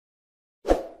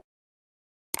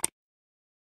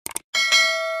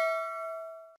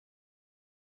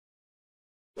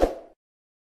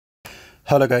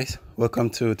Hello guys, welcome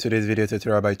to today's video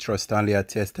tutorial by Trust Stanley at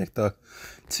TS Tech Talk.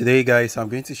 Today guys, I'm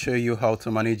going to show you how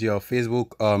to manage your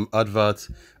Facebook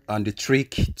adverts and the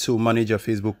trick to manage your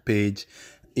Facebook page.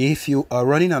 If you are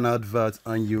running an advert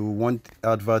and you want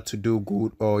advert to do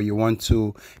good, or you want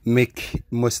to make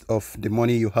most of the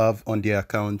money you have on the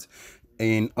account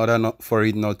in order not for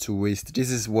it not to waste,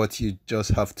 this is what you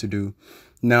just have to do.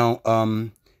 Now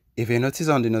if you notice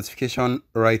on the notification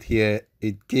right here,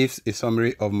 it gives a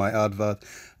summary of my advert,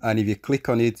 and if you click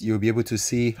on it, you'll be able to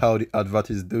see how the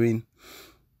advert is doing.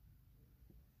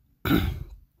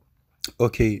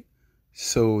 Okay,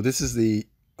 so this is the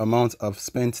amount I've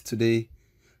spent today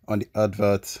on the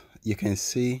advert, you can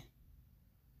see,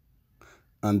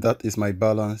 and that is my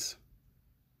balance.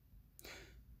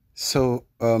 So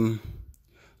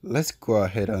let's go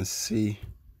ahead and see,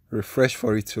 refresh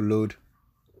for it to load.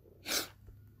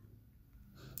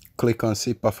 Click on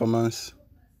see performance,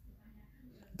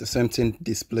 the same thing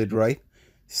displayed, right?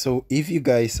 So if you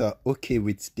guys are okay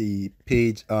with the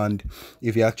page, and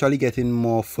if you're actually getting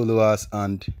more followers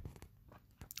and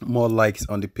more likes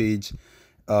on the page,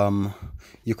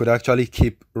 you could actually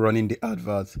keep running the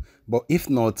advert. But if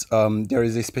not, there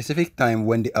is a specific time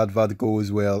when the advert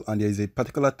goes well, and there is a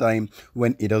particular time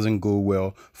when it doesn't go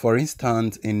well. For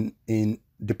instance, in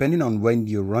depending on when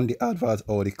you run the advert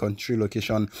or the country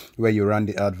location where you run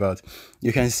the advert,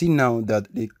 you can see now that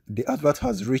the advert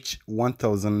has reached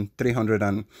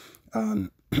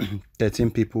 1,313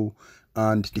 people,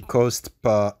 and the cost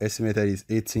per estimated is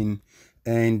 18.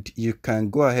 And you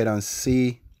can go ahead and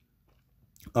see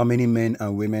how many men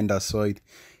and women that saw it: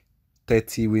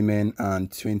 30 women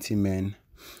and 20 men.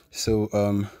 So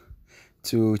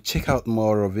to check out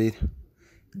more of it,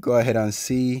 go ahead and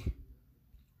see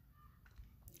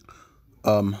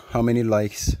how many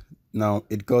likes. Now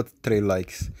it got 3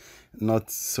 likes, not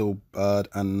so bad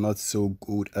and not so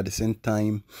good at the same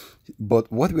time.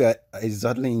 But what we are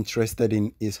exactly interested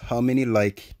in is how many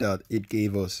like that it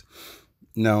gave us.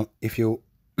 Now if you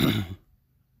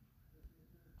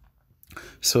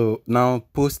so now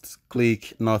post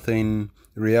click nothing,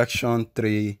 reaction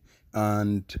 3,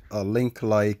 and a link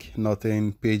like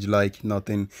nothing, page like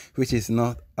nothing, which is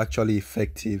not actually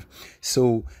effective.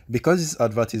 So because this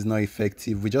advert is not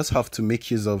effective, we just have to make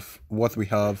use of what we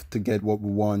have to get what we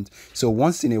want. So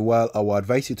once in a while, I will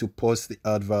advise you to pause the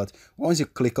advert. Once you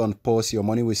click on pause, your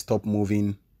money will stop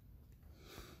moving.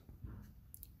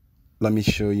 Let me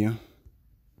show you.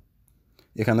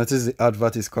 You can notice the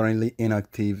advert is currently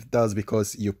inactive. That's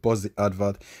because you paused the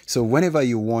advert. So whenever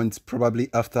you want, probably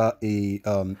after a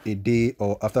day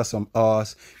or after some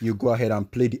hours, you go ahead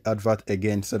and play the advert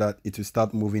again so that it will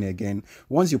start moving again.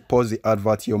 Once you pause the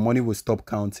advert, your money will stop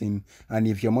counting. And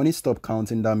if your money stop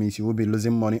counting, that means you will be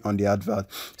losing money on the advert.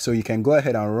 So you can go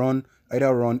ahead and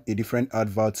either run a different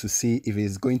advert to see if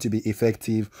it's going to be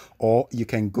effective, or you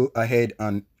can go ahead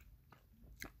and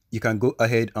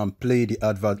play the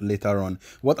advert later on.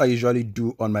 What I usually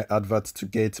do on my adverts to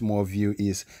get more view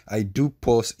is I do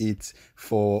pause it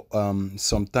for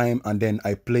some time, and then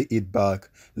I play it back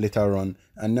later on.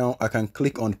 And now I can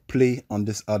click on play on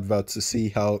this advert to see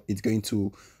how it's going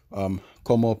to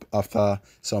come up after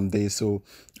some days. So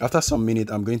after some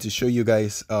minutes, I'm going to show you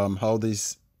guys how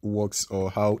this works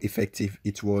or how effective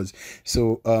it was.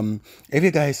 So if you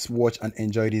guys watch and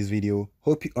enjoy this video,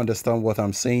 hope you understand what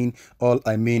I'm saying. All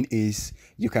I mean is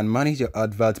you can manage your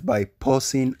advert by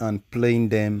pausing and playing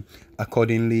them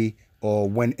accordingly, or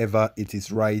whenever it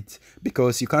is right,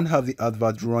 because you can't have the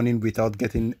advert running without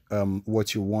getting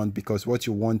what you want, because what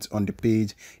you want on the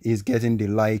page is getting the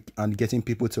like and getting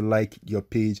people to like your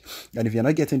page. And if you're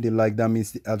not getting the like, that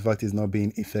means the advert is not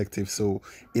being effective. So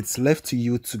it's left to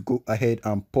you to go ahead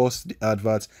and pause the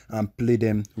adverts and play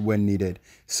them when needed.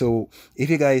 So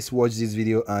if you guys watch this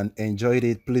video and enjoyed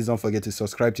it, please don't forget to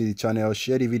subscribe to the channel,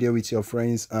 share the video with your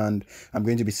friends, and I'm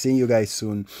going to be seeing you guys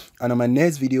soon. And on my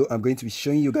next video, I'm going to be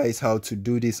showing you guys how to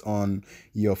do this on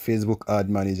your Facebook ad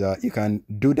manager. You can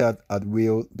do that at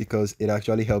will, because it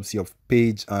actually helps your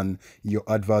page and your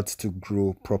adverts to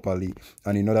grow properly,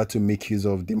 and in order to make use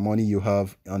of the money you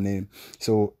have on it.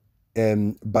 So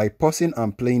by pausing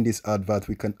and playing this advert,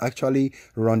 we can actually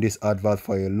run this advert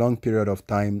for a long period of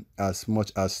time, as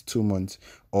much as 2 months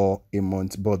or a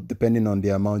month, but depending on the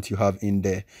amount you have in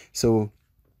there. So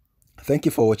thank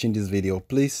you for watching this video.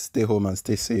 Please stay home and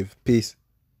stay safe. Peace.